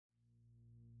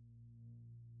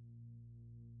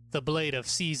The Blade of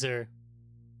Caesar.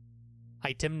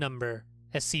 Item Number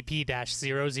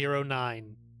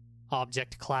SCP-009.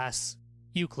 Object Class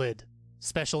Euclid.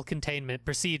 Special Containment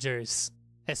Procedures.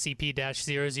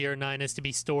 SCP-009 is to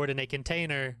be stored in a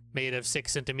container made of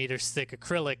 6 cm thick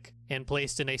acrylic and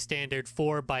placed in a standard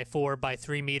 4 by 4 by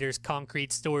 3 meters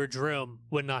concrete storage room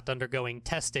when not undergoing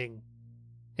testing.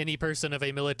 Any person of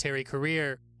a military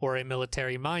career or a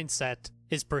military mindset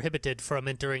is prohibited from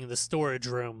entering the storage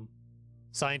room.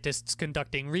 Scientists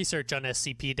conducting research on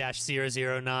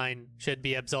SCP-009 should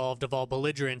be absolved of all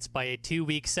belligerence by a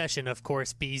 2-week session of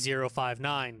Course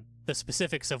B-059, the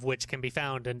specifics of which can be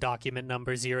found in document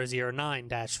number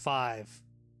 009-5.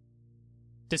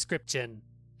 Description: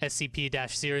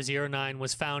 SCP-009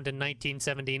 was found in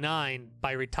 1979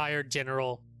 by retired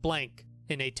General blank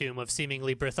in a tomb of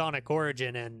seemingly Brythonic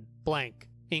origin in blank,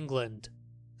 England.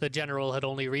 The general had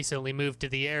only recently moved to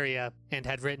the area and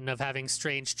had written of having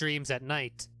strange dreams at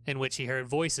night in which he heard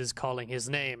voices calling his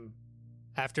name.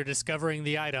 After discovering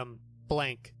the item,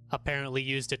 blank apparently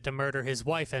used it to murder his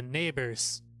wife and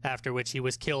neighbors, after which he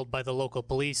was killed by the local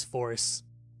police force.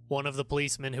 One of the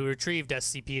policemen who retrieved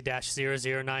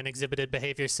SCP-009 exhibited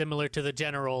behavior similar to the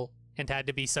general and had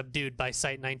to be subdued by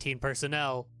Site-19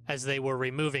 personnel as they were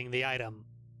removing the item.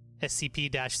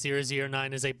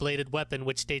 SCP-009 is a bladed weapon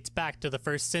which dates back to the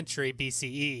 1st century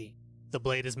BCE. The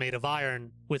blade is made of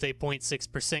iron, with a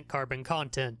 0.6% carbon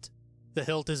content. The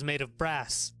hilt is made of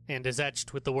brass, and is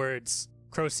etched with the words,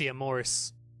 Crocia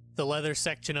Morse. The leather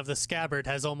section of the scabbard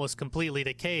has almost completely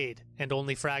decayed, and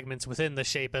only fragments within the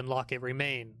shape and locket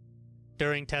remain.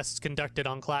 During tests conducted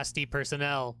on Class D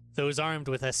personnel, those armed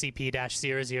with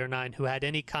SCP-009 who had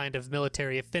any kind of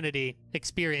military affinity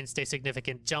experienced a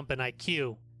significant jump in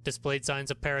IQ, displayed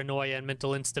signs of paranoia and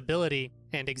mental instability,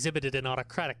 and exhibited an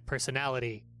autocratic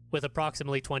personality, with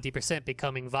approximately 20%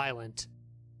 becoming violent.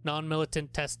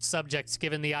 Non-militant test subjects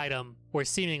given the item were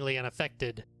seemingly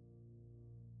unaffected,